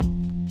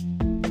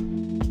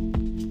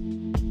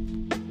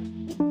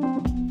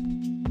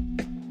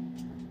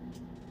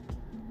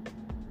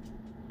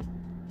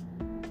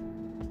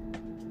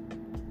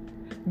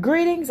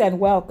Greetings and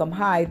welcome.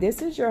 Hi,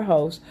 this is your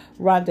host,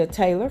 Rhonda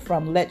Taylor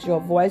from Let Your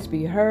Voice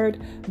Be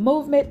Heard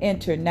Movement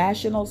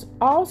Internationals,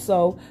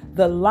 also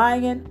the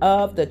Lion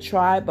of the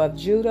Tribe of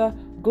Judah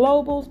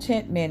Global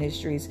Tent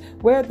Ministries,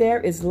 where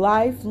there is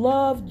life,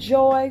 love,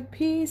 joy,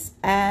 peace,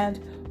 and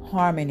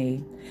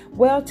harmony.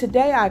 Well,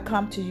 today I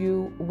come to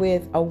you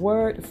with a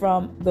word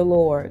from the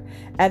Lord,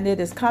 and it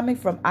is coming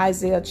from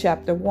Isaiah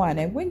chapter 1.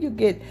 And when you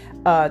get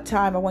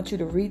time, I want you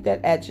to read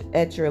that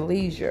at your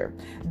leisure.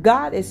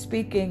 God is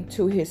speaking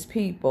to his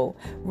people.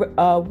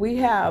 We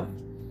have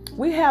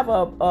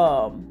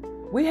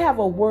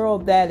a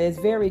world that is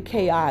very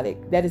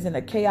chaotic, that is in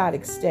a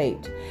chaotic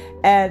state.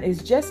 And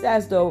it's just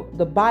as though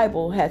the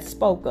Bible has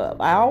spoke of.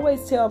 I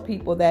always tell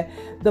people that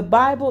the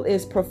Bible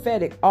is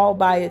prophetic all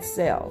by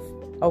itself.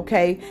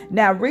 Okay,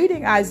 now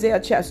reading Isaiah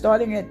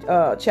starting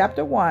at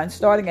chapter 1,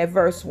 starting at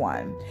verse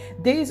 1.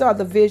 These are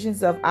the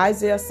visions of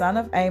Isaiah, son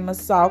of Amos,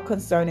 saw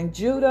concerning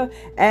Judah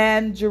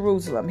and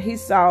Jerusalem. He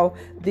saw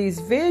these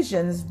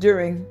visions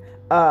during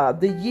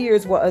the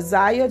years where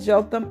Uzziah,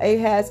 Jotham,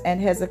 Ahaz,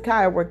 and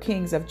Hezekiah were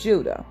kings of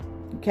Judah.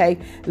 Okay,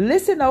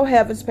 listen, O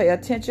heavens, pay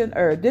attention,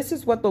 earth. This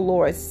is what the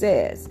Lord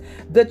says.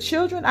 The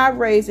children I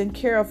raised and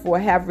care for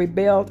have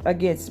rebelled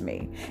against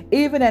me.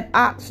 Even an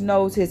ox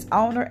knows his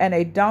owner, and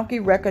a donkey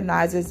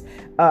recognizes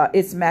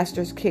its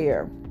master's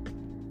care.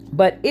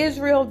 But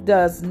Israel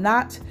does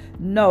not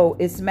know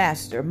its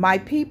master. My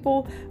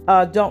people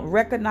don't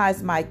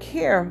recognize my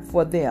care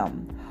for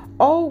them.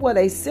 Oh, what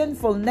a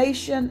sinful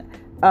nation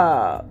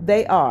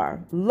they are,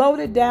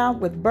 loaded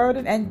down with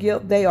burden and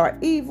guilt. They are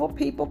evil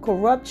people,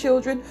 corrupt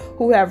children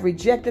who have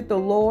rejected the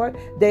Lord.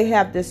 They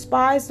have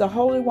despised the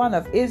Holy One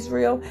of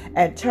Israel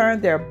and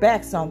turned their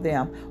backs on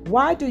them.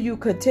 Why do you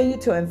continue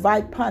to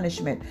invite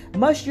punishment?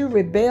 Must you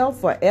rebel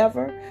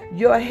forever?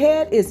 Your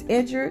head is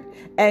injured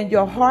and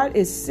your heart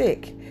is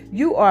sick.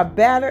 You are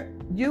battered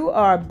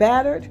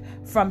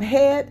from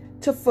head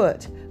to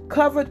foot,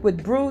 covered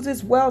with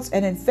bruises, welts,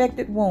 and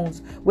infected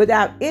wounds,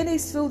 without any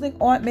soothing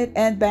ointment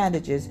and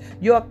bandages.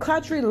 Your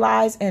country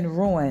lies in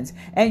ruins,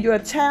 and your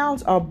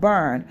towns are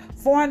burned.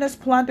 Foreigners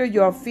plunder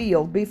your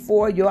field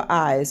before your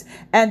eyes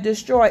and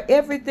destroy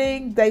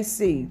everything they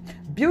see.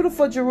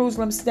 Beautiful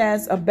Jerusalem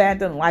stands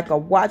abandoned like a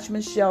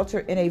watchman's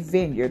shelter in a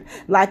vineyard,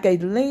 like a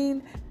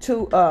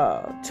lean-to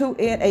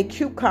in a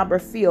cucumber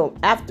field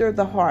after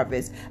the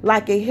harvest,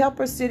 like a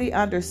helper city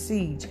under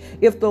siege.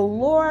 If the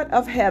Lord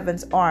of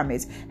heaven's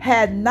armies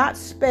had not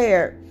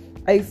spared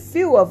a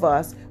few of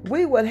us,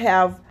 we would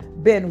have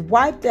been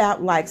wiped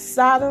out like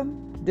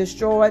Sodom,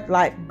 destroyed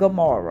like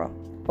Gomorrah.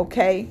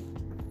 Okay?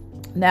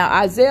 Now,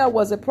 Isaiah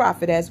was a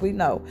prophet, as we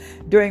know,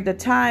 during the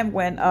time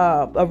when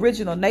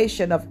original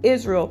nation of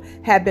Israel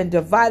had been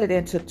divided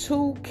into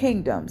two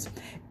kingdoms,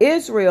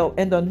 Israel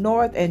in the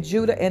north and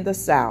Judah in the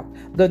south.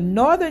 The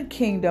northern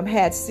kingdom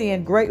had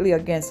sinned greatly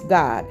against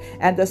God,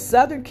 and the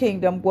southern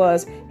kingdom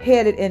was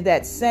headed in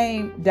that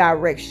same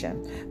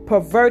direction,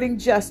 perverting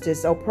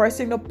justice,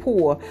 oppressing the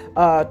poor,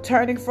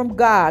 turning from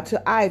God to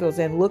idols,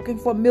 and looking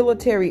for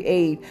military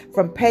aid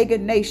from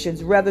pagan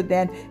nations rather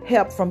than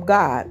help from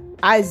God.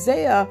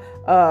 Isaiah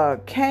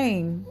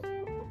came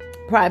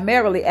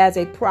primarily as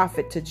a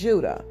prophet to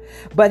Judah,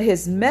 but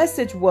his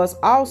message was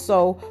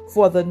also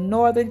for the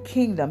northern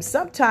kingdom.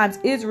 Sometimes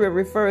Israel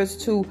refers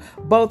to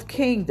both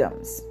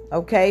kingdoms.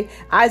 Okay,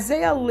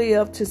 Isaiah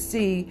lived to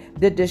see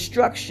the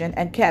destruction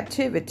and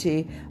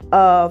captivity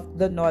of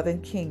the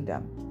northern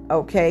kingdom.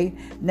 Okay,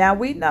 now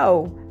we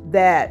know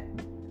that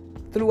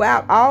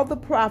throughout all the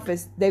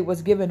prophets, they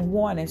was giving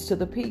warnings to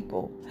the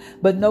people,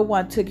 but no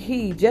one took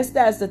heed, just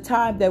as the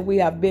time that we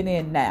have been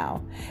in now.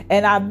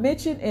 And I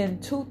mentioned in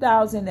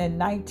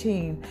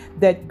 2019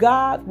 that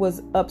God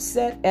was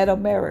upset at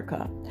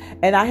America.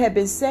 And I had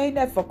been saying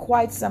that for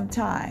quite some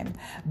time.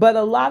 But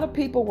a lot of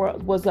people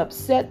was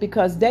upset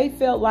because they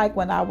felt like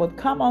when I would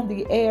come on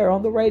the air,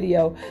 on the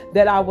radio,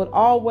 that I would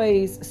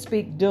always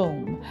speak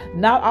doom.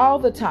 Not all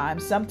the time.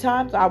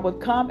 Sometimes I would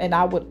come and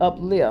I would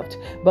uplift.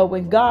 But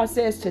when God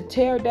says to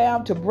tear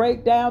down, to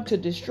break down, to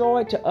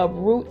destroy, to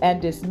uproot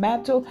and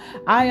dismantle,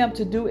 I am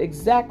to do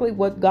exactly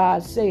what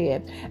God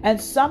said.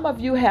 And some of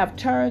you have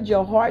turned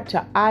your heart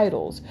to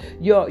idols.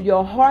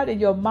 Your heart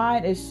and your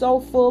mind is so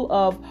full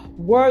of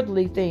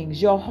worldly things.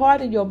 Your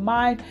heart and your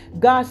mind,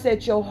 God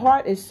said your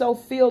heart is so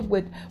filled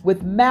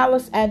with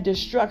malice and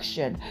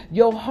destruction.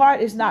 Your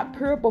heart is not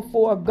pure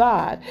before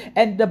God.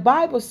 And the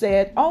Bible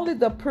said only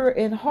the pure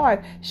in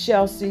heart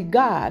shall see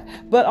God.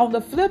 But on the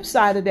flip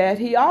side of that,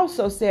 he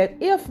also said,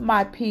 if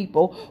my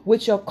people,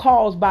 which are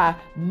called by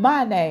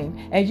my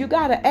name, and you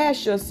got to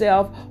ask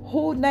yourself,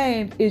 who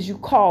name is you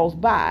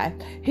called by?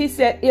 He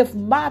said, if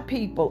my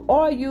people,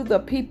 are you the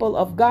people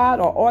of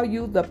God or are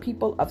you the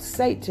people of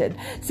Satan?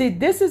 See,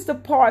 this is the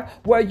part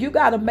where you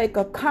got to make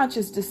a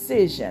conscious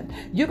decision.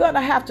 You're going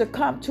to have to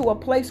come to a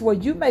place where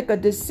you make a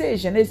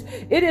decision.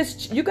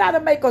 You got to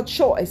make a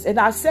choice. And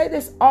I say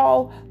this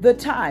all the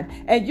time.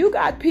 And you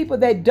got people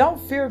that don't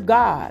fear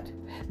God.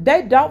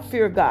 They don't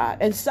fear God.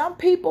 And some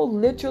people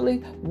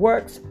literally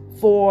works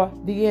for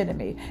the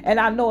enemy. And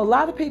I know a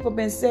lot of people have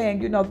been saying,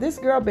 this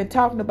girl been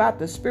talking about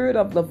the spirit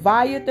of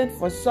Leviathan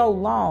for so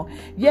long.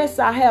 Yes,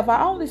 I have.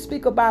 I only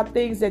speak about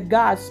things that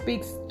God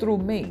speaks through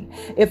me.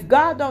 If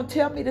God don't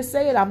tell me to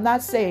say it, I'm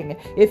not saying it.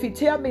 If he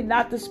tell me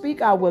not to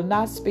speak, I will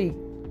not speak.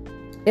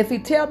 If he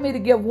tell me to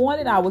give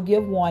warning, I will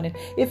give warning.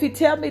 If he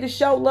tell me to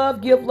show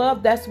love, give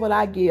love, that's what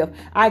I give.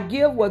 I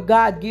give what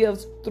God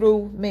gives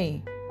through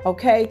me.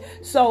 Okay,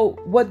 so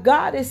what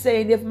God is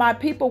saying, if my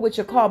people which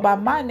are called by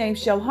my name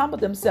shall humble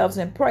themselves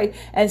and pray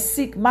and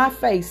seek my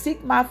face,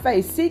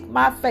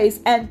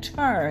 and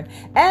turn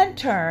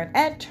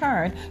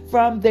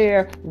from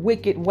their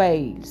wicked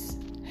ways.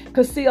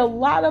 Because see, a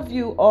lot of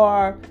you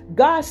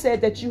God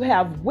said that you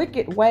have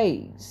wicked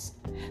ways,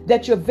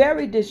 that you're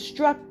very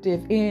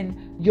destructive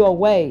in your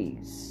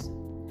ways,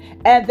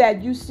 and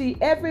that you see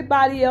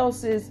everybody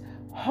else's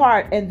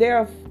heart and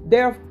their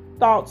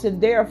thoughts and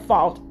their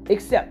fault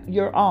except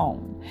your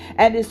own.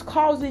 And it's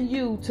causing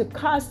you to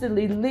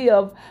constantly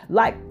live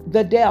like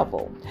the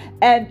devil.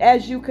 And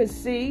as you can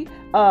see,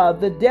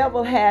 the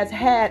devil has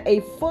had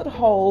a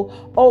foothold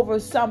over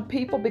some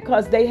people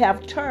because they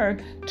have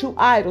turned to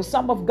idols.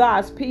 Some of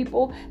God's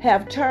people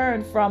have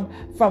turned from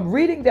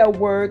reading their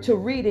word to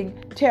reading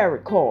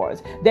tarot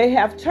cards. They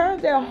have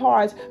turned their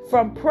hearts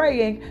from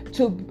praying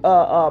to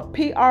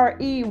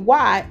preying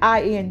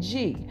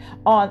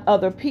on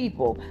other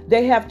people.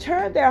 They have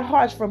turned their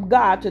hearts from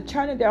God to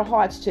turning their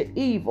hearts to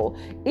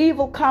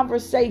evil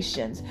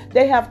conversations.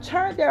 They have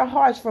turned their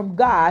hearts from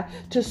God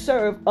to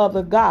serve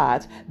other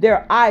gods,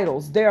 their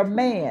idols, their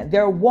man,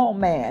 their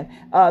woman.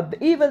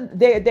 Even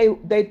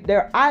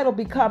their idol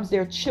becomes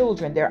their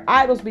children. Their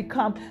idols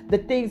become the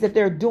things that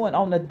they're doing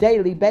on a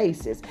daily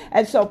basis.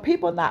 And so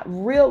people not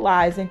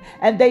realizing,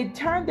 and they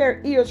turn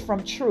their ears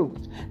from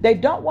truth. They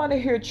don't want to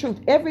hear truth.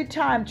 Every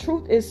time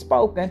truth is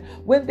spoken,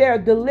 when their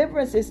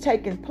deliverance is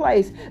taking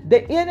place,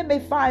 the enemy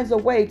finds a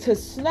way to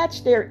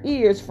snatch their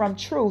ears from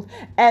truth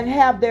and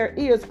have their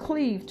ears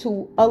cleave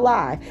to a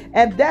lie.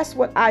 And that's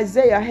what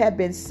Isaiah had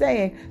been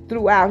saying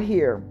throughout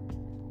here.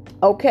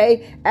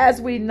 Okay, as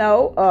we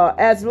know,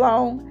 as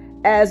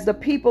long as the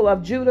people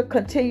of Judah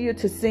continued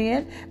to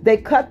sin, they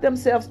cut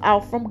themselves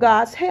off from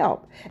God's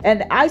help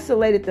and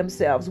isolated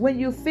themselves. When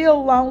you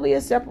feel lonely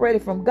and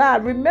separated from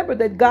God, remember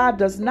that God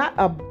does not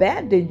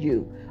abandon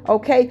you.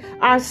 Okay,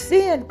 our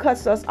sin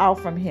cuts us off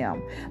from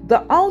him.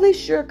 The only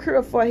sure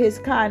cure for his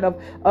kind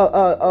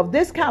of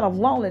this kind of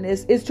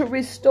loneliness is to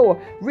restore,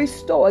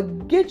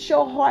 get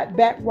your heart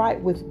back right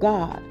with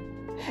God.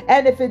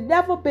 And if it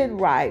never been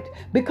right,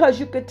 because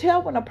you could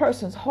tell when a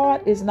person's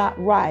heart is not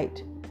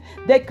right,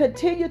 they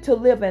continue to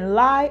live in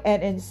lie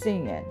and in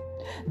sin.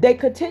 They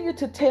continue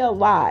to tell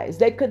lies.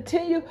 They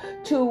continue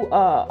to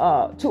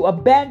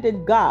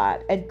abandon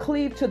God and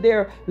cleave to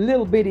their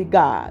little bitty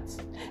gods.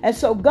 And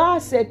so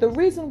God said, the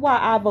reason why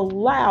I've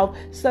allowed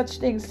such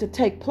things to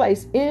take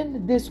place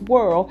in this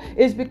world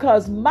is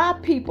because my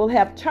people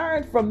have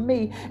turned from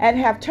me and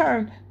have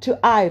turned to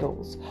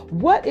idols.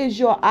 What is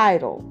your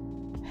idol?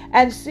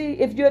 And see,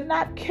 if you're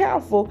not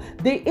careful,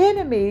 the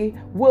enemy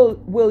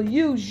will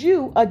use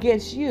you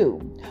against you.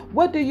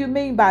 What do you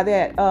mean by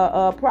that,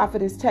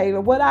 Prophetess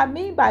Taylor? What I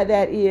mean by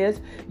that is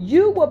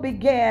you will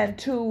begin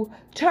to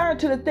turn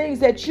to the things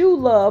that you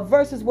love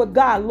versus what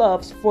God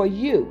loves for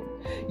you.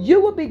 You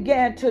will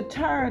begin to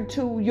turn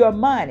to your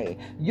money,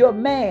 your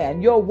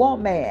man, your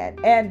woman,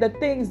 and the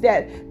things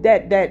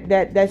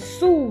that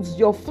soothes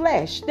your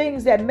flesh,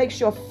 things that makes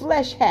your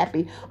flesh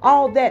happy,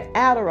 all that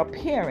outer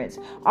appearance,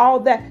 all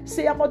that.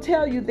 See, I'm going to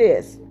tell you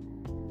this.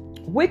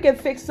 We can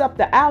fix up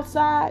the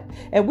outside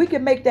and we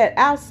can make that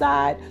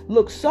outside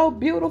look so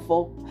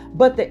beautiful,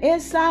 but the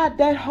inside,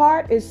 that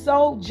heart is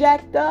so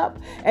jacked up.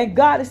 And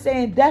God is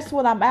saying, that's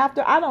what I'm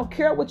after. I don't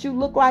care what you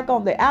look like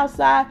on the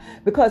outside,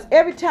 because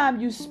every time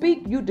you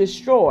speak, you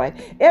destroy.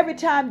 Every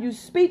time you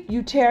speak,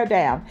 you tear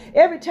down.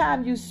 Every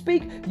time you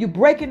speak, you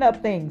breaking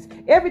up things.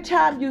 Every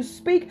time you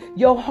speak,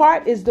 your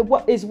heart is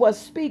what's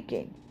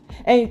speaking.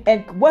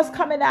 And what's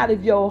coming out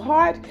of your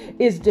heart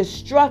is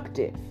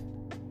destructive.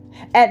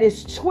 And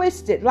it's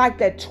twisted like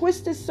that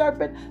twisted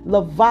serpent,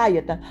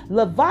 Leviathan.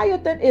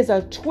 Leviathan is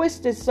a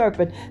twisted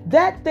serpent.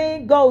 That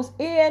thing goes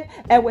in,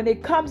 and when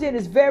it comes in,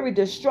 it's very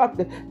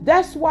destructive.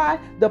 That's why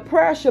the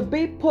prayer should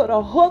be, put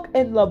a hook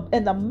in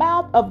the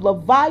mouth of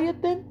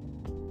Leviathan,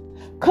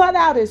 cut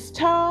out his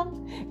tongue.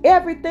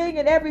 Everything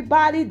and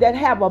everybody that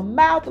have a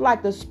mouth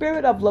like the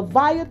spirit of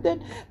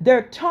Leviathan,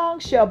 their tongue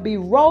shall be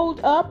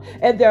rolled up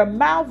and their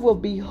mouth will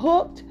be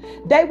hooked.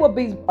 They will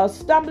be a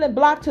stumbling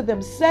block to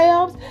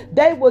themselves.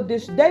 They will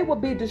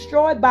be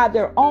destroyed by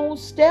their own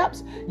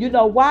steps. You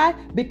know why?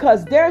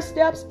 Because their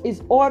steps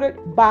is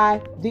ordered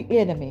by the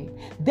enemy.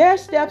 Their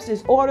steps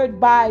is ordered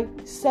by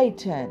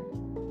Satan.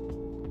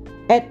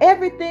 And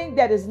everything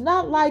that is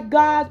not like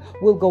God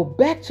will go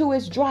back to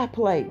its dry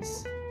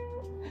place.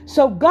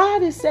 So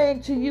God is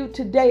saying to you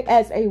today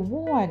as a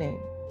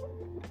warning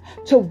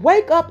to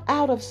wake up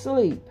out of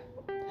sleep.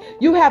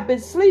 You have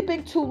been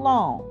sleeping too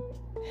long.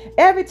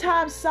 Every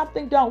time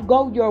something don't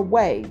go your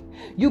way,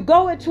 you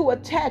go into a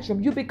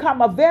tantrum. You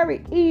become a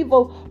very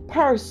evil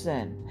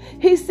person.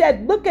 He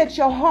said, look at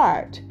your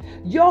heart.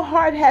 Your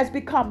heart has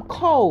become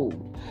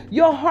cold.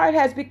 Your heart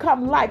has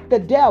become like the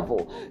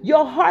devil.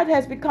 Your heart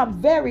has become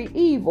very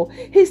evil.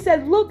 He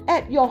said, look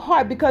at your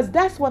heart, because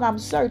that's what I'm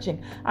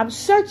searching. I'm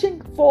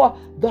searching for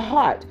the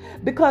heart,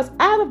 because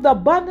out of the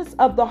abundance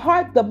of the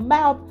heart, the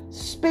mouth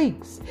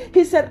speaks.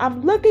 He said,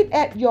 I'm looking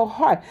at your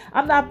heart.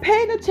 I'm not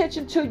paying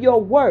attention to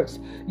your works.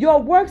 Your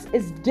works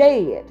is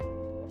dead.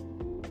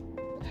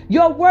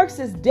 Your works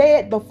is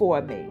dead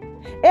before me.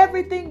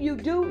 Everything you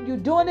do, you're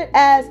doing it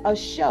as a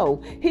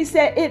show. He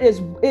said, it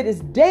is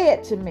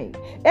dead to me.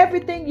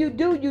 Everything you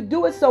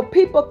do it so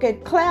people can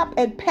clap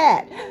and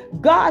pat.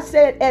 God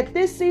said, at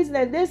this season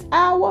and this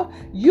hour,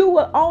 you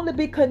will only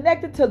be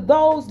connected to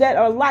those that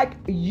are like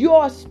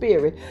your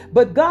spirit.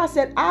 But God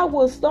said, I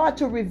will start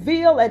to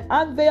reveal and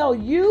unveil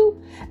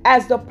you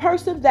as the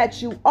person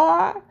that you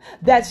are,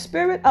 that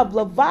spirit of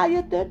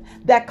Leviathan,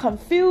 that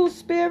confused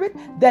spirit,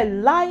 that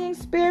lying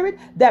spirit,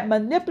 that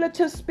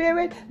manipulative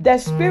spirit, that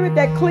spirit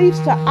that cleaves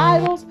to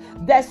idols,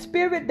 that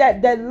spirit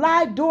that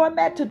lie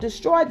dormant to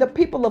destroy the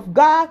people of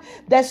God,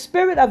 that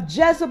spirit of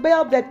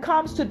Jezebel that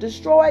comes to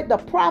destroy the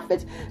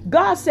prophets.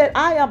 God said,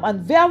 I am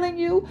unveiling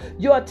you.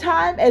 Your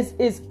time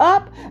is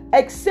up,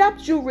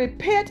 except you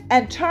repent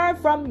and turn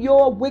from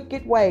your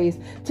wicked ways.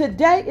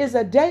 Today is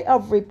a day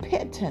of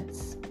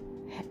repentance.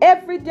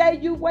 Every day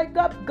you wake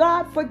up,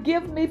 God,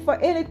 forgive me for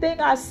anything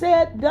I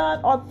said,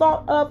 done, or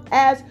thought of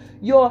as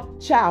your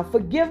child.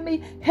 Forgive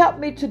me. Help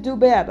me to do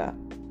better.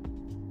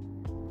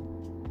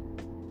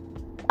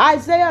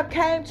 Isaiah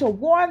came to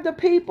warn the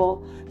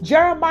people.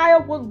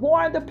 Jeremiah would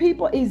warn the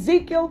people.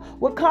 Ezekiel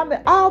would come,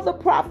 and all the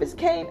prophets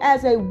came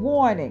as a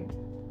warning.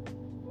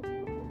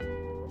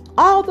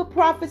 All the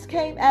prophets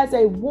came as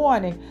a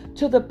warning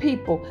to the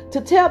people, to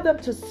tell them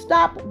to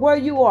stop where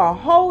you are.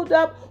 Hold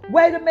up.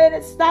 Wait a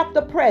minute. Stop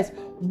the press.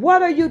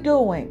 What are you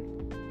doing?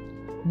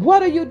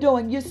 What are you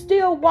doing? You're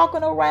still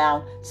walking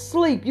around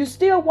sleep. You're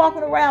still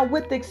walking around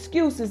with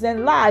excuses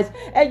and lies.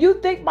 And you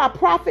think my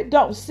prophet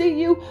don't see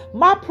you?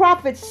 My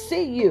prophets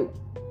see you.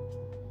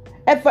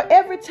 And for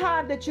every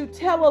time that you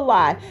tell a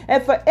lie,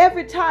 and for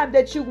every time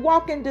that you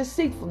walk in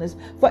deceitfulness,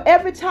 for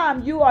every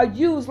time you are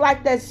used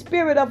like that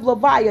spirit of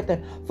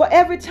Leviathan, for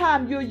every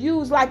time you're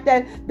used like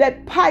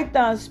that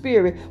python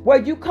spirit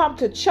where you come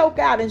to choke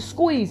out and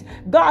squeeze,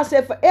 God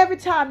said, for every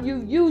time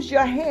you use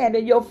your hand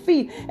and your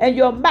feet and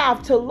your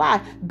mouth to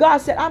lie, God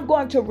said, I'm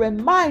going to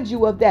remind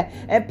you of that.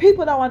 And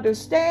people don't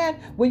understand,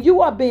 when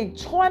you are being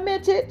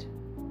tormented,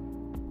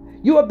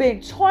 you are being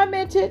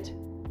tormented,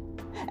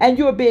 and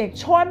you are being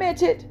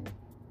tormented.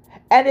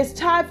 And it's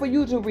time for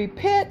you to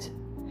repent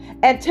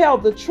and tell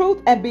the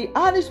truth and be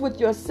honest with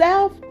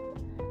yourself,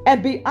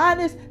 and be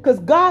honest, because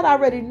God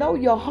already know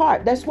your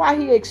heart. That's why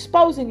He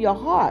exposing your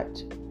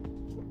heart.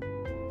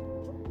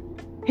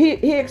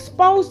 He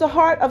exposed the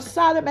heart of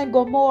Sodom and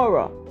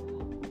Gomorrah.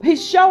 He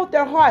showed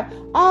their heart,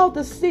 all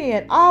the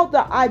sin, all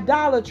the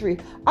idolatry,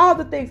 all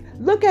the things.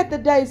 Look at the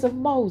days of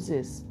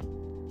Moses.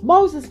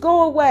 Moses,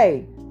 go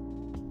away.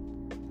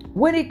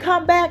 When he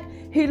come back,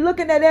 he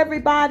looking at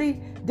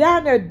everybody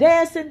down there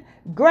dancing,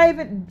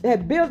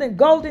 building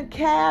golden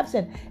calves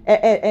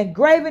and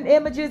graven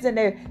images, and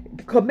they're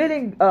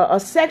committing a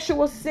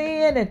sexual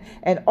sin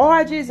and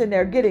orgies, and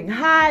they're getting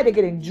high, they're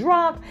getting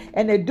drunk,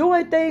 and they're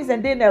doing things,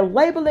 and then they're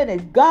labeling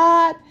it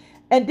God,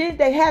 and then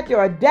they had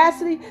their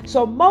audacity.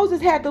 So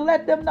Moses had to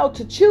let them know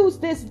to choose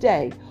this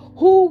day.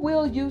 Who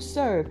will you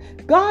serve?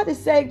 God is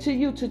saying to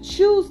you to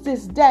choose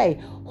this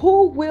day.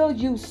 Who will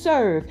you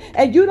serve?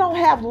 And you don't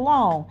have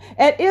long.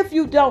 And if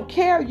you don't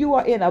care, you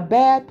are in a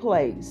bad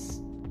place.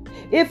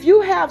 If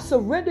you have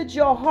surrendered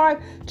your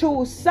heart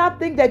to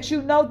something that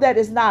you know that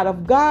is not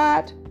of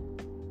God,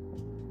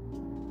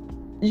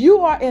 you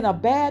are in a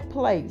bad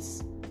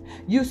place.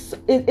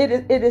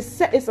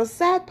 It's a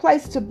sad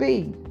place to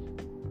be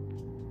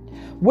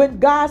when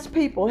God's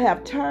people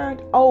have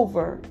turned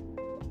over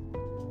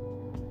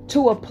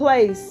to a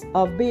place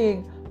of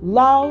being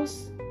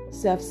lost,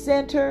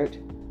 self-centered,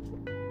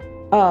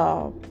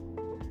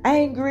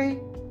 angry,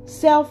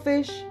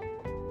 selfish,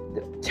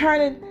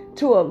 turning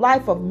to a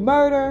life of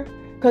murder.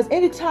 Because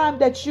anytime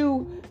that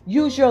you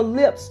use your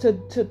lips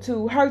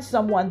to hurt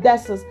someone,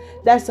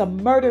 that's a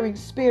murdering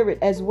spirit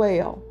as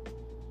well.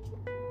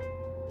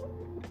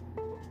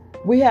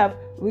 We have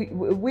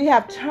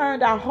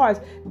turned our hearts.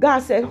 God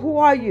said, who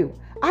are you?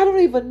 I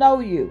don't even know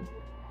you.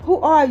 Who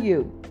are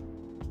you?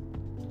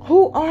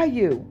 Who are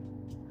you?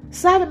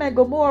 Sodom and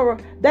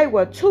Gomorrah, they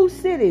were two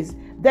cities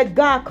that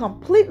God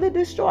completely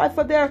destroyed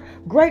for their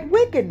great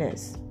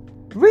wickedness.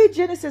 Read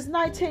Genesis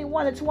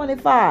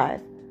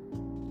 19:1-25.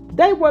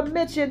 They were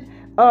mentioned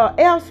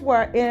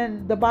elsewhere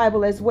in the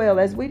Bible as well,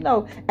 as we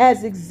know,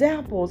 as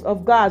examples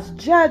of God's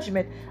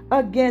judgment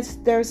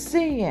against their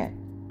sin.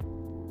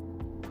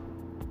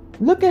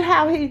 Look at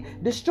how He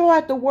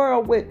destroyed the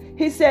world with,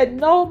 He said,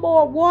 no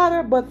more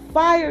water, but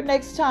fire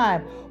next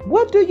time.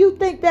 What do you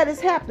think that is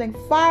happening?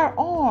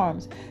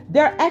 Firearms.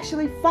 They're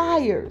actually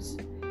fires.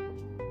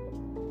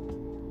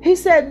 He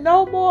said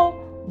no more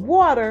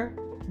water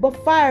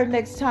but fire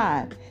next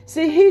time.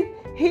 See,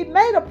 he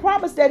made a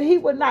promise that he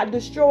would not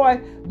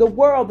destroy the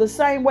world the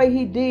same way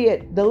he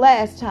did the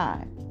last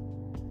time.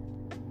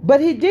 But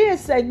he did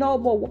say no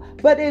more,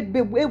 but it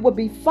would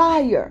be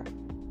fire.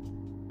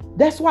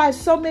 That's why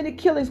so many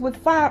killings with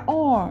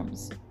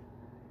firearms,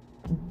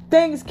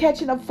 things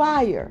catching a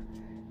fire.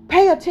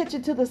 Pay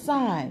attention to the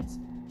signs.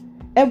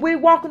 And we're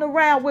walking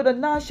around with a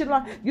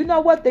nonchalant. You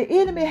know what? The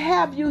enemy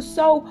have you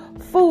so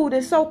fooled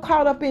and so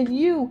caught up in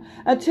you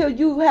until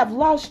you have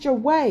lost your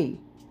way.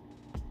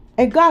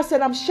 And God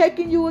said, I'm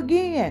shaking you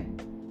again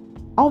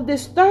on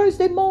this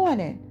Thursday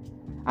morning.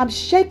 I'm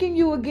shaking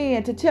you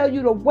again to tell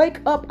you to wake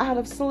up out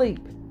of sleep.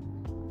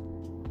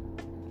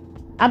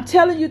 I'm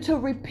telling you to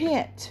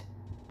repent.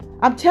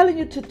 I'm telling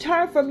you to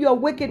turn from your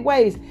wicked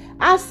ways.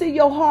 I see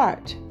your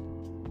heart.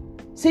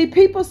 See,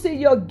 people see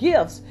your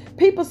gifts.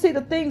 People see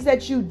the things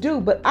that you do,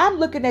 but I'm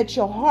looking at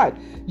your heart.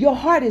 Your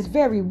heart is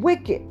very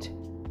wicked.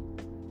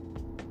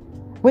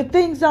 When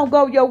things don't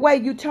go your way,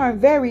 you turn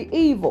very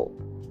evil.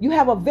 You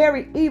have a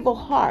very evil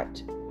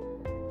heart.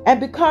 And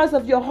because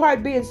of your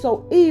heart being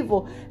so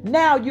evil,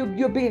 now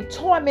you're being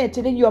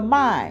tormented in your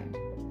mind.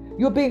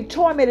 You're being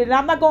tormented. And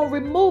I'm not going to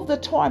remove the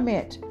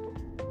torment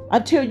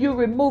until you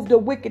remove the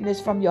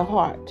wickedness from your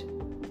heart.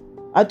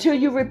 Until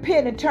you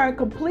repent and turn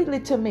completely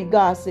to me,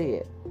 God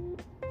said.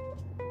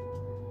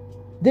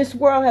 This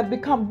world has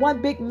become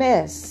one big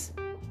mess.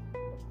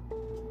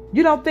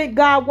 You don't think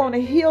God want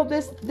to heal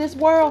this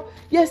world?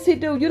 Yes, he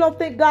do. You don't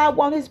think God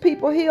want his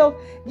people healed?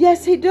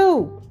 Yes, he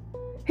do.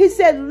 He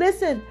said,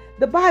 listen,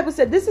 the Bible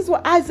said, this is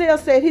what Isaiah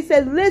said. He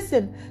said,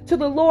 listen to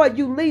the Lord,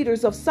 you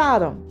leaders of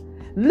Sodom.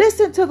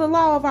 Listen to the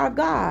law of our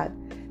God.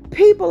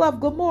 People of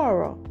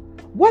Gomorrah,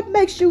 what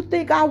makes you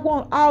think I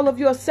want all of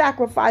your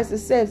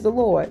sacrifices, says the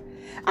Lord?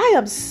 I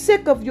am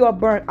sick of your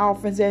burnt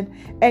offerings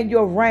and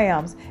your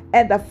rams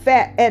and the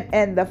fat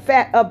and the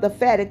fat of the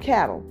fatted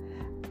cattle.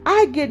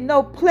 I get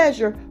no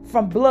pleasure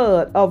from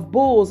blood of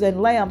bulls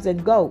and lambs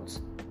and goats.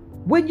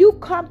 When you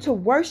come to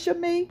worship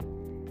me,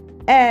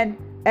 and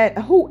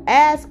who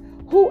ask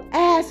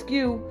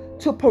you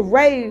to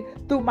parade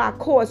through my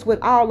courts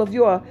with all of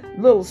your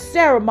little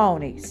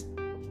ceremonies?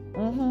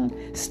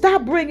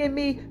 Stop bringing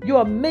me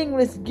your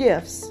meaningless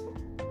gifts.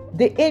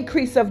 The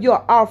increase of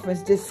your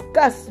offerings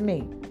disgusts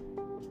me.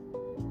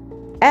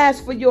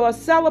 As for your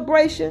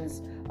celebrations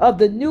of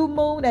the new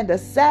moon and the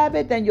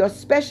Sabbath and your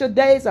special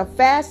days of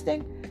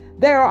fasting,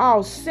 they are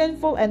all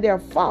sinful and they're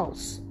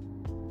false.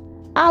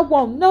 I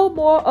want no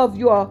more of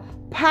your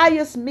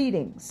pious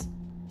meetings.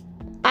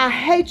 I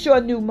hate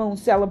your new moon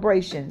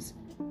celebrations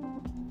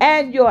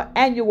and your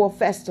annual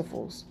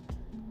festivals.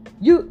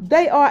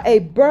 They are a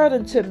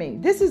burden to me.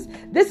 This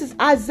is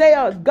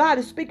Isaiah. God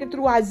is speaking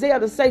through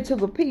Isaiah to say to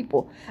the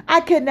people,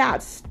 I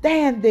cannot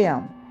stand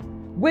them.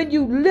 When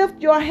you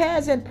lift your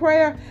hands in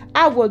prayer,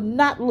 I will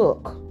not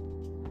look.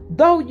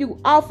 Though you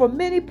offer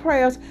many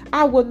prayers,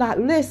 I will not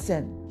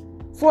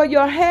listen. For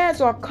your hands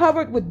are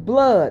covered with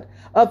blood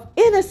of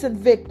innocent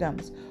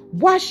victims.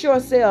 Wash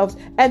yourselves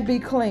and be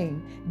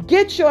clean.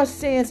 Get your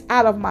sins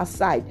out of my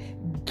sight.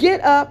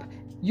 Get up,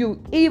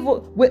 you evil.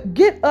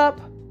 Get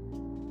up.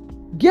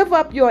 Give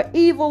up your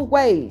evil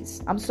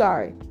ways.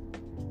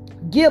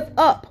 Give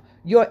up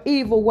your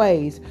evil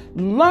ways.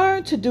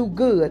 Learn to do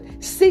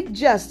good. Seek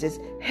justice.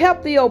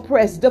 Help the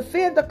oppressed.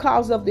 Defend the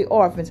cause of the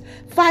orphans.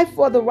 Fight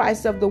for the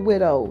rights of the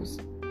widows.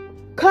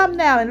 Come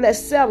now and let's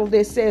settle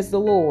this, says the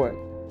Lord.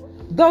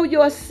 Though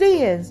your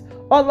sins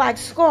are like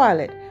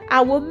scarlet,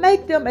 I will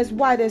make them as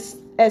white as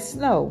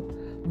snow.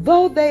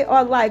 Though they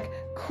are like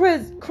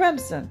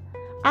crimson,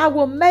 I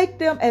will make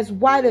them as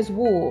white as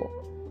wool.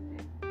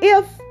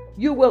 If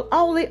you will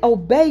only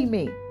obey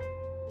me,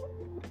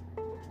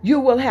 you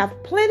will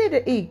have plenty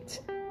to eat.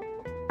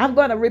 I'm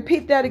going to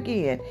repeat that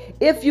again.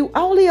 If you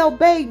only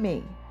obey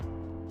me,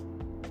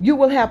 you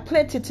will have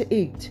plenty to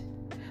eat.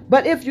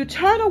 But if you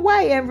turn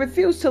away and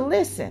refuse to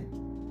listen,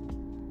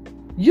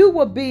 you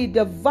will be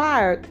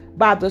devoured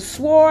by the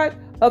sword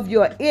of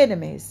your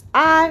enemies.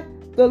 I,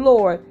 the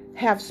Lord,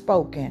 have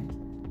spoken.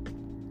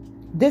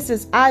 This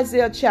is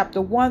Isaiah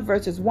chapter 1,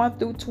 verses 1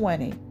 through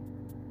 20.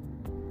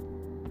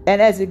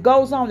 And as it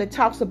goes on, it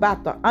talks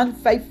about the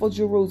unfaithful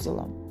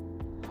Jerusalem.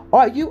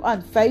 Are you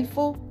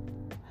unfaithful?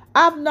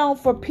 I've known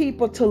for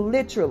people to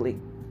literally,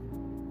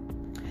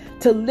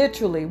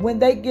 when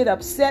they get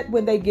upset,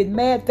 when they get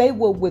mad, they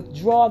will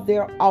withdraw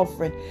their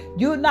offering.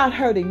 You're not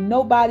hurting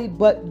nobody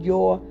but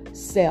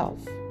yourself.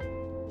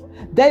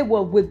 They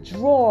will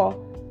withdraw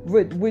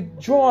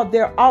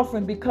their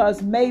offering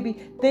because maybe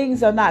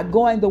things are not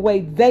going the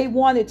way they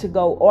wanted to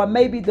go, or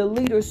maybe the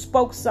leader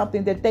spoke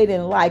something that they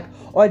didn't like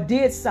or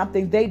did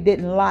something they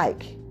didn't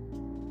like.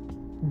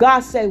 God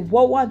said,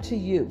 woe unto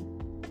you.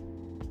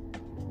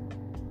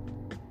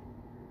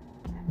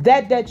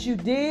 That you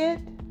did,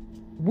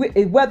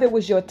 whether it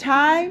was your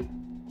time,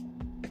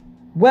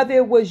 whether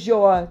it was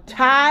your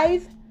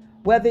tithe,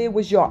 whether it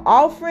was your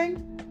offering,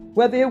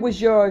 whether it was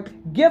your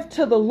gift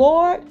to the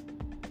Lord,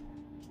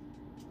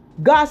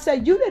 God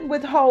said you didn't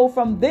withhold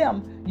from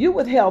them, you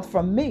withheld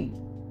from me.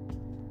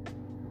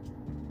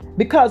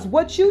 Because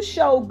what you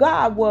showed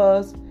God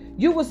was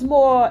you was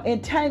more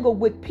entangled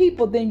with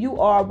people than you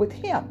are with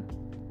him.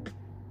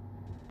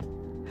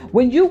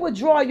 When you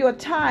withdraw your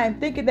time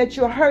thinking that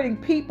you're hurting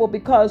people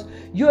because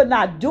you're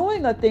not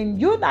doing a thing,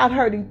 you're not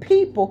hurting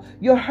people,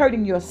 you're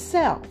hurting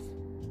yourself.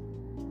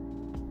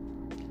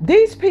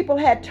 These people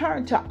had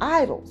turned to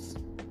idols.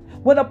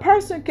 When a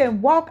person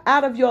can walk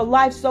out of your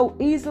life so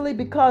easily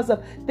because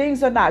of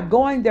things are not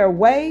going their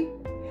way,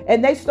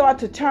 and they start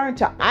to turn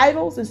to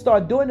idols and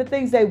start doing the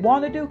things they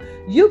want to do,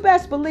 you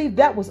best believe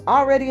that was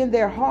already in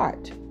their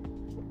heart.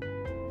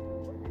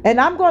 And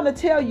I'm going to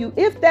tell you,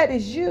 if that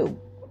is you,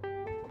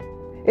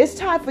 it's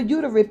time for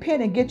you to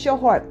repent and get your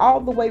heart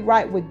all the way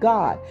right with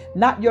God,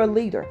 not your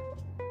leader.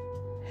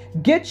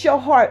 Get your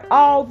heart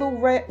all the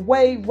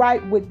way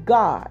right with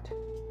God.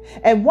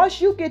 And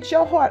once you get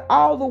your heart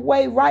all the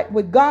way right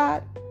with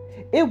God,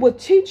 it will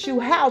teach you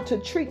how to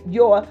treat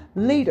your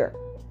leader,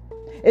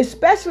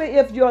 especially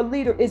if your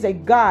leader is a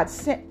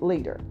God-sent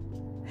leader.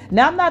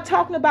 Now, I'm not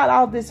talking about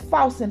all this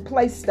false and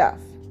play stuff.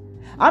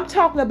 I'm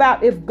talking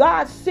about if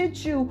God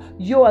sent you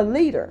your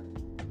leader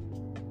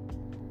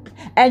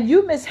and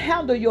you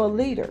mishandle your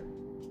leader.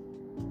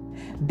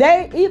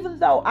 Even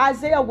though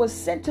Isaiah was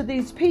sent to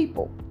these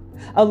people,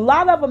 a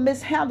lot of them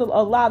mishandled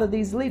a lot of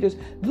these leaders.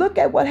 Look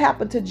at what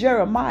happened to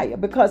Jeremiah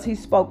because he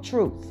spoke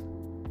truth.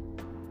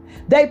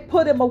 They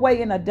put him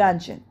away in a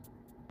dungeon,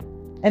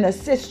 in a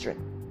cistern,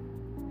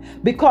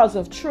 because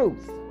of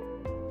truth.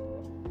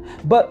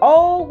 But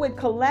oh, when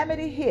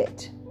calamity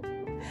hit,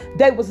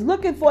 they was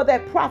looking for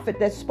that prophet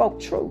that spoke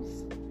truth.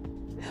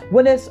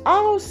 When it's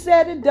all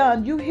said and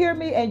done, you hear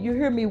me and you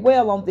hear me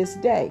well on this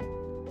day.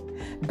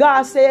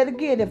 God said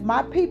again, if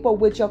my people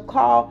which are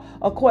called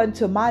according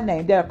to my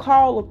name, they're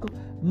called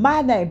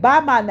my name, by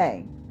my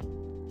name.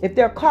 If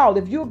they're called,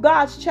 if you're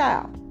God's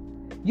child,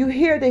 you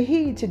hear the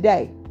heed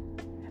today,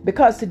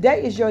 because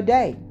today is your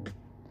day.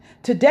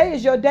 Today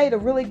is your day to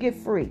really get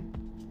free.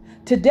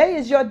 Today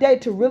is your day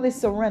to really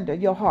surrender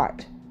your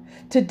heart.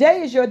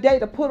 Today is your day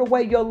to put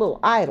away your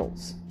little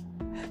idols.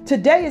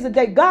 Today is a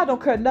day God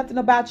don't care nothing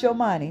about your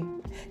money.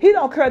 He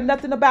don't care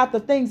nothing about the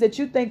things that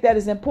you think that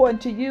is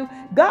important to you.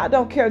 God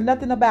don't care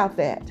nothing about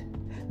that.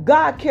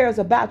 God cares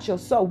about your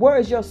soul. Where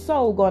is your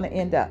soul going to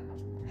end up?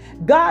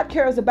 God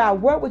cares about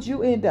where would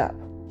you end up.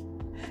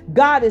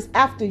 God is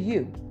after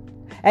you.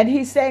 And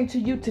he's saying to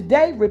you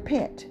today,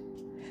 repent.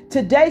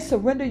 Today,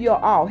 surrender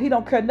your all. He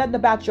don't care nothing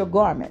about your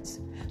garments.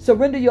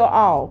 Surrender your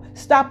all.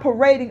 Stop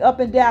parading up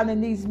and down in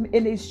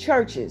these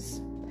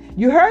churches.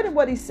 You heard him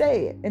what he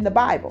said in the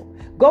Bible.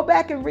 Go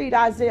back and read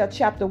Isaiah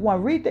chapter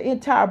 1. Read the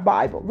entire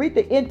Bible. Read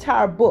the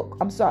entire book.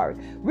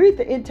 Read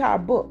the entire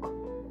book.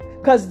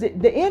 Because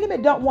the enemy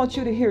don't want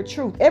you to hear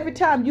truth. Every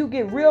time you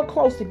get real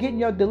close to getting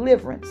your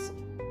deliverance,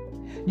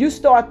 you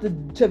start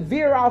to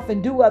veer off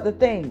and do other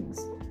things.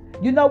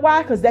 You know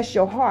why? Because that's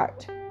your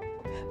heart.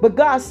 But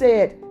God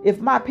said, if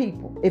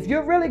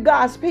you're really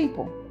God's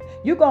people,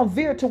 you're going to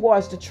veer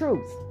towards the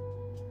truth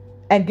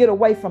and get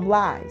away from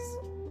lies.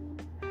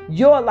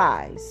 Your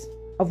lies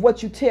of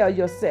what you tell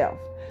yourself.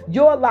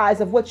 Your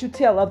lies of what you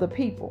tell other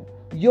people.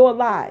 Your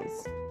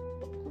lies.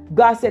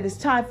 God said it's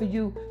time for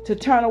you to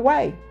turn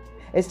away.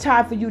 It's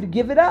time for you to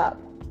give it up.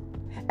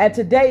 And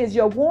today is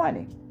your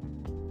warning.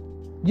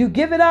 You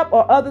give it up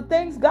or other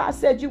things, God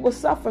said you will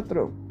suffer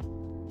through.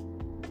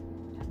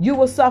 You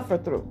will suffer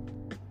through.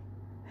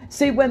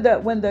 See, when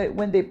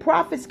the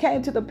prophets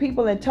came to the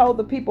people and told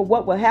the people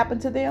what would happen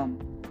to them,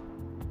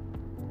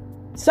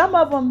 some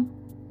of them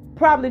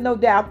probably no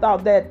doubt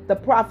thought that the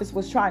prophets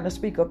was trying to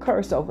speak a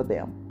curse over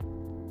them.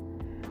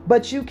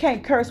 But you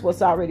can't curse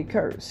what's already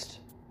cursed.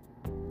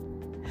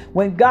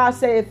 When God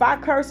said, if I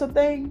curse a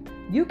thing,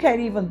 you can't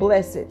even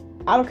bless it.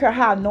 I don't care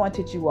how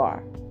anointed you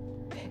are.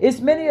 It's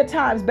many a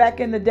times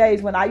back in the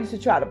days when I used to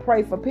try to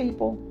pray for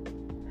people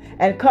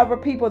and cover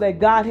people that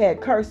God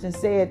had cursed and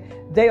said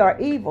they are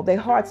evil. Their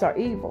hearts are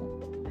evil.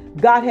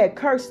 God had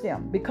cursed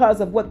them because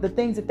of the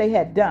things that they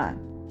had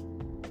done.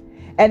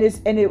 And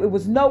it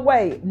was no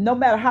way, no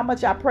matter how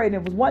much I prayed.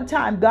 It was one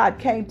time God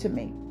came to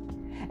me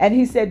and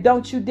he said,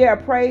 don't you dare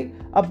pray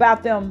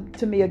about them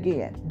to me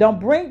again. Don't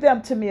bring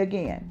them to me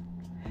again.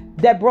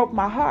 That broke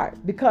my heart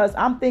because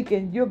I'm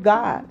thinking, you're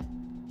God.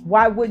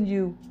 Why wouldn't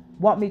you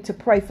want me to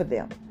pray for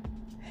them?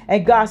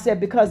 And God said,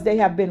 because they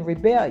have been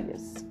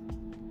rebellious.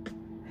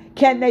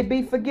 Can they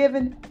be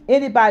forgiven?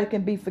 Anybody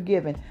can be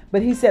forgiven.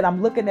 But he said,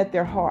 I'm looking at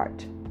their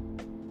heart.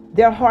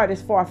 Their heart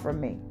is far from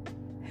me.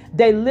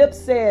 Their lips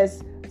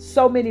says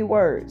so many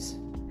words.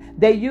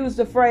 They use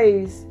the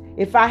phrase,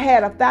 if I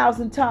had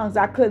 1,000 tongues,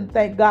 I couldn't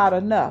thank God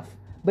enough.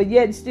 But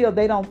yet and still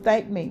they don't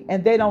thank me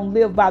and they don't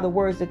live by the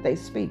words that they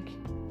speak.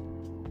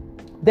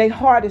 Their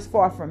heart is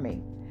far from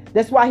me.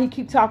 That's why he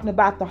keeps talking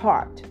about the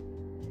heart.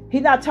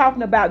 He's not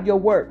talking about your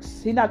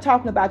works. He's not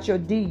talking about your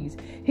deeds.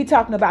 He's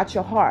talking about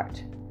your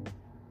heart.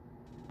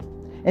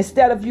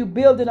 Instead of you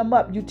building them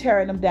up, you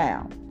tearing them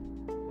down.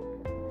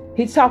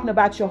 He's talking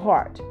about your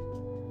heart.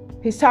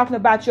 He's talking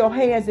about your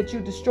hands that you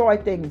destroy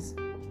things.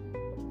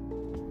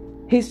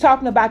 He's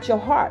talking about your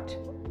heart.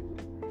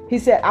 He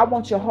said, I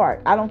want your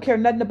heart. I don't care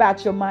nothing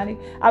about your money.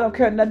 I don't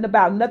care nothing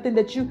about nothing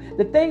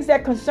the things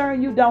that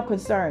concern you don't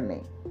concern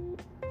me.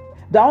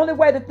 The only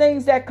way the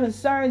things that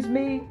concerns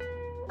me,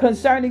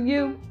 concerning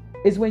you,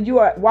 is when you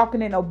are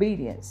walking in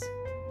obedience.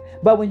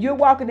 But when you're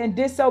walking in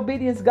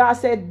disobedience, God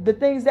said the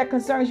things that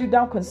concerns you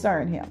don't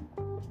concern him.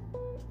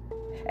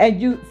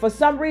 And you, for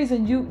some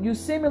reason, you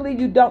seemingly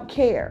you don't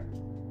care.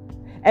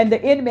 And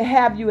the enemy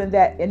have you in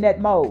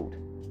that mode.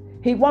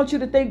 He wants you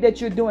to think that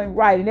you're doing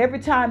right. And every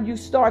time you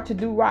start to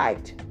do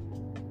right,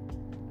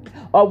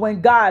 or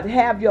when God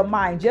have your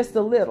mind just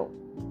a little,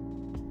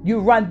 you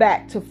run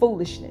back to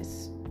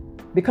foolishness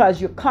because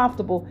you're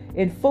comfortable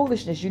in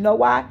foolishness. You know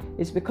why?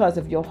 It's because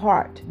of your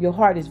heart. Your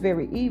heart is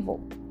very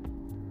evil.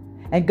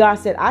 And God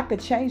said, I could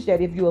change that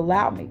if you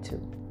allow me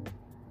to.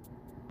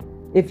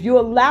 If you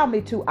allow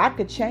me to, I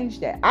could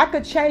change that. I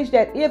could change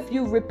that if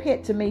you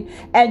repent to me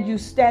and you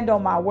stand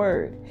on my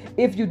word.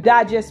 If you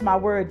digest my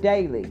word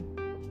daily,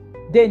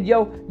 then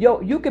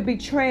you could be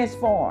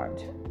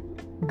transformed.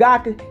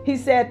 He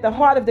said, the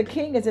heart of the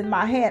king is in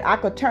my hand. I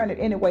could turn it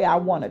any way I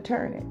want to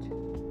turn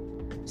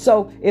it.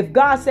 So if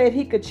God said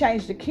he could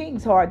change the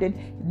king's heart,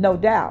 then no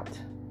doubt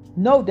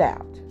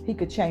he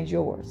could change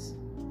yours.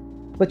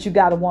 But you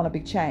got to want to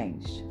be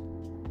changed.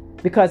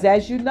 Because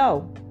as you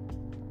know,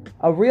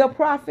 a real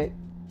prophet,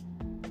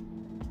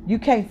 you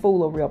can't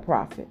fool a real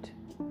prophet.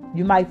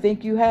 You might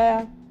think you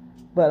have,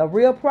 but a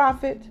real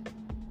prophet,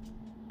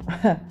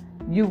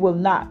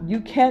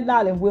 you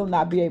cannot and will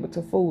not be able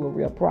to fool a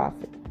real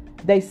prophet.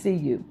 They see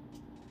you.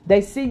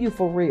 They see you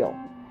for real.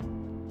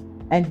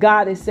 And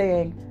God is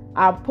saying,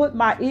 I'll put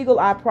my eagle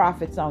eye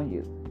prophets on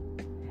you.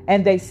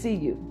 And they see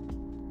you.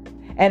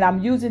 And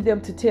I'm using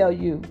them to tell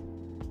you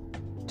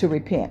to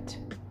repent.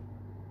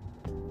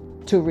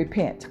 To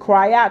repent.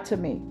 Cry out to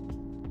me.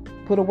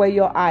 Put away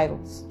your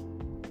idols.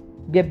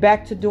 Get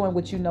back to doing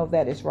what you know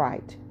that is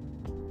right.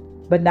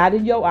 But not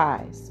in your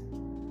eyes,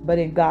 but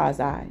in God's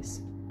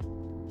eyes.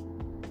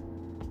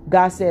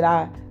 God said,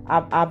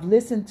 I've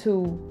listened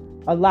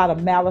to a lot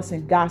of malice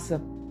and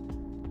gossip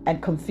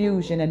and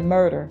confusion and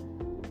murder.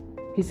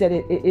 He said,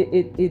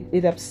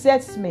 it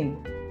upsets me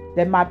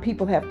that my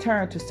people have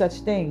turned to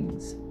such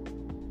things.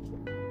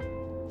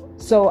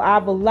 So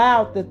I've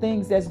allowed the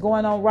things that's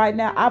going on right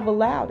now. I've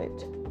allowed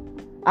it.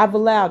 I've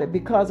allowed it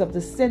because of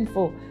the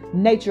sinful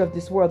nature of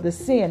this world. The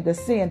sin, the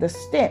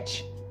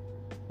stench.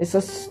 It's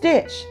a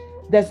stench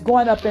that's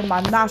going up in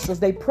my nostrils.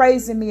 They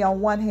praising me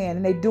on one hand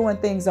and they doing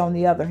things on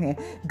the other hand.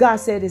 God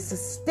said it's a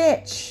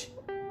stench.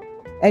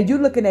 And you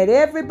looking at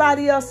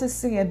everybody else's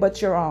sin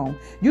but your own.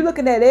 You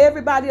looking at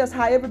everybody else,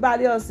 how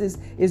everybody else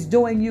is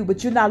doing you,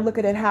 but you're not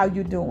looking at how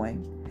you're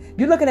doing.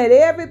 You're looking at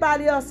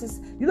everybody else's.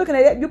 You're looking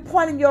at it. You're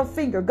pointing your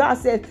finger. God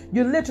said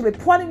you're literally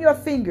pointing your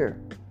finger.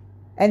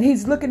 And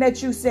he's looking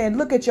at you saying,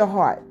 look at your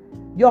heart.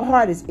 Your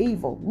heart is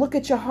evil. Look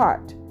at your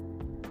heart.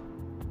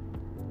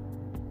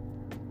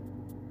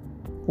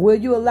 Will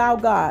you allow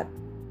God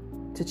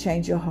to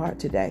change your heart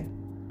today?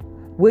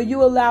 Will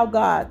you allow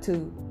God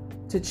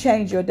to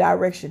change your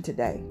direction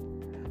today?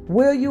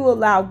 Will you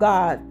allow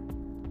God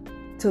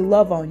to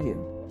love on you?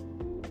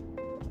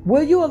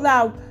 Will you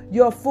allow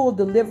your full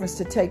deliverance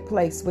to take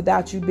place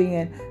without you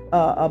being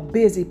a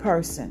busy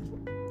person?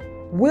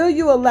 Will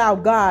you allow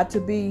God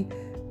to be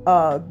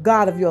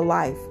God of your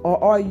life,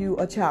 or are you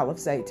a child of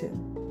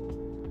Satan?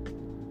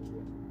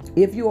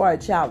 If you are a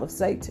child of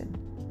Satan,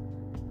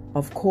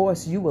 of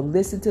course you will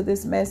listen to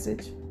this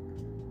message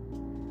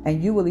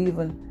and you will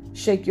even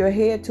shake your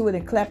head to it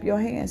and clap your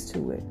hands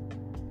to it.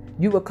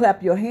 You will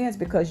clap your hands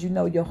because you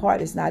know your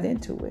heart is not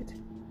into it.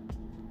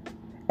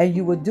 And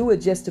you will do it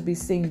just to be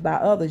seen by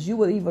others. You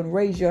will even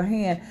raise your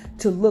hand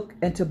to look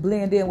and to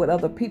blend in with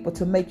other people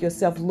to make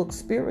yourself look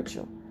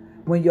spiritual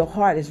when your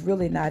heart is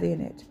really not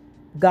in it.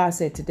 God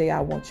said, today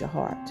I want your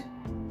heart.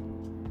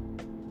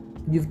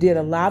 You've did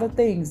a lot of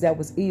things that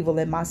was evil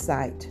in my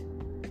sight.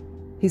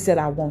 He said,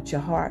 I want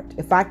your heart.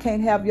 If I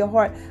can't have your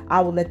heart,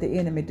 I will let the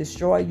enemy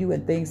destroy you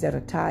and things that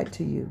are tied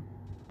to you.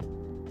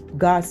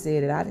 God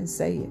said it. I didn't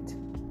say it.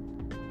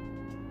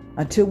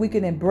 Until we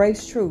can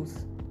embrace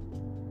truth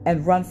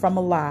and run from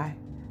a lie,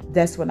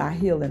 that's when our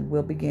healing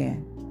will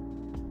begin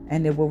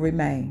and it will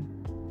remain.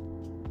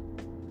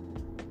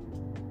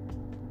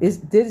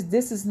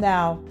 This is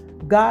now,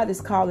 God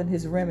is calling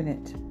his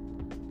remnant.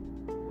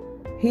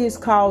 He is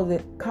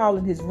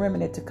calling his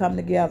remnant to come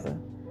together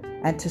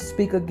and to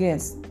speak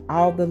against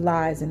all the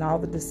lies and all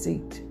the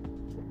deceit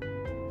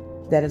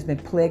that has been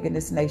plaguing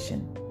this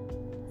nation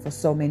for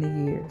so many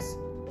years.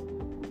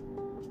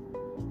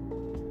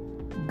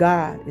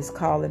 God is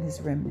calling his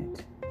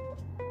remnant.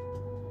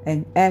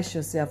 And ask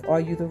yourself, are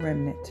you the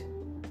remnant?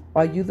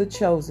 Are you the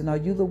chosen? Are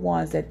you the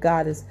ones that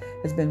God has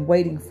been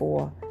waiting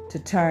for to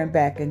turn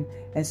back and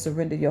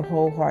surrender your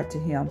whole heart to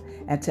him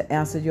and to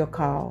answer your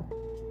call?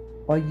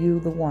 Are you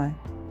the one?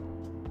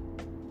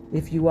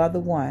 If you are the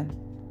one,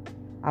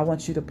 I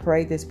want you to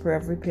pray this prayer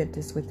of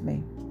repentance with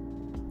me.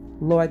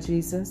 Lord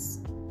Jesus,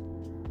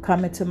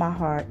 come into my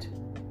heart.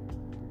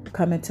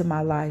 Come into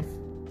my life.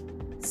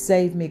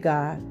 Save me,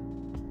 God.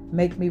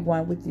 Make me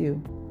one with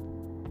you.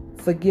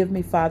 Forgive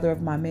me, Father,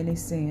 of my many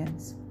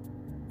sins.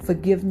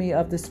 Forgive me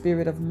of the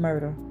spirit of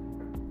murder,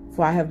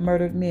 for I have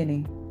murdered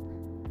many,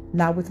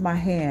 not with my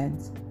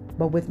hands,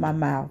 but with my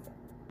mouth.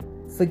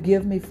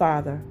 Forgive me,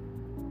 Father,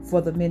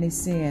 for the many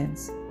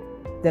sins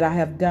that I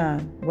have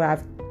done, where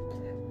I've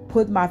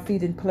put my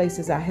feet in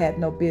places I had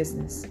no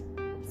business.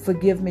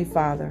 Forgive me,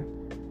 Father,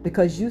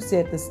 because you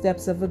said the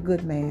steps of a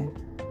good man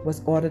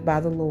was ordered by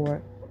the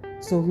Lord.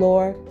 So,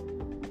 Lord,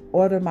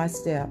 order my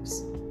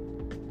steps.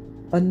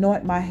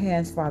 Anoint my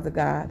hands, Father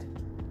God,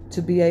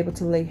 to be able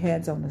to lay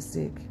hands on the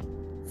sick.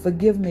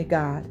 Forgive me,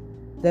 God,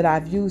 that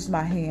I've used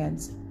my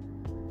hands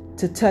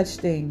to touch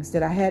things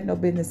that I had no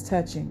business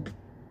touching.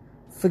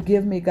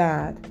 Forgive me,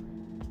 God,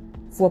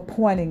 for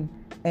pointing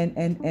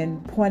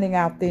and pointing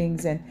out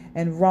things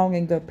and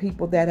wronging the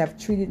people that have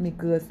treated me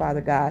good,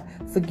 Father God.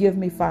 Forgive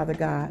me, Father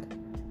God.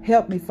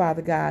 Help me,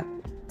 Father God,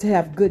 to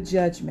have good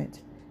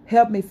judgment.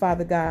 Help me,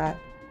 Father God,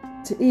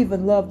 to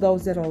even love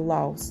those that are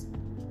lost.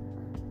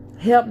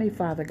 Help me,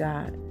 Father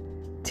God.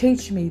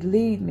 Teach me,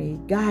 lead me,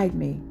 guide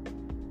me.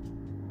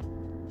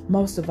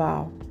 Most of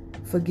all,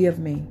 forgive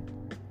me,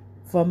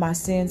 for my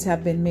sins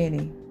have been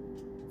many.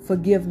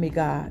 Forgive me,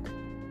 God,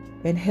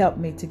 and help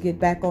me to get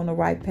back on the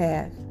right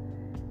path.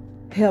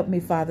 Help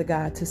me, Father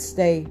God, to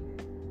stay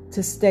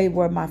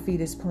where my feet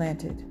is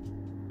planted,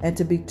 and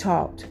to be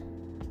taught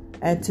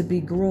and to be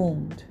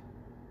groomed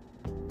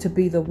to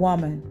be the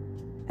woman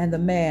and the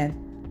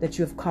man that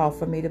you have called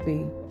for me to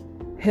be.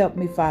 Help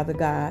me, Father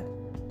God,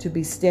 to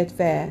be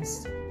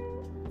steadfast.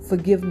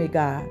 Forgive me,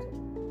 God,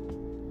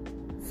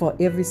 for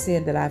every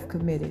sin that I've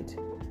committed.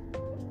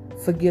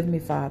 Forgive me,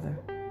 Father.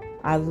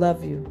 I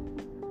love you,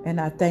 and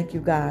I thank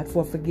you, God,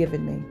 for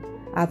forgiving me.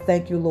 I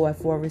thank you, Lord,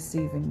 for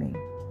receiving me.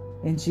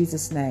 In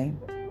Jesus' name,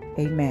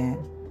 amen.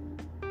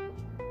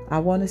 I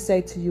want to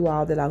say to you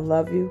all that I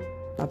love you.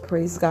 I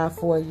praise God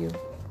for you.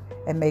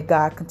 And may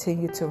God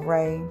continue to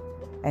reign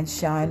and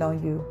shine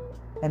on you.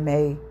 And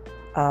may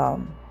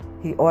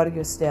He order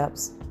your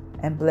steps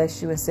and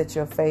bless you and set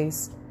your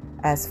face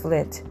as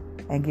flint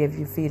and give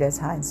you feet as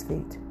hinds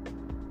feet.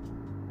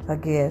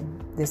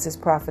 Again, this is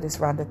Prophetess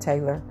Rhonda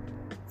Taylor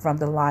from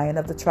the Lion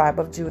of the Tribe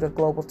of Judah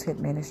Global Tent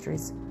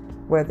Ministries,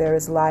 where there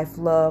is life,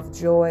 love,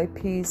 joy,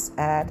 peace,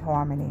 and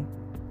harmony.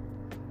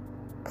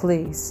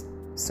 Please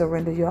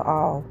surrender your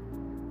all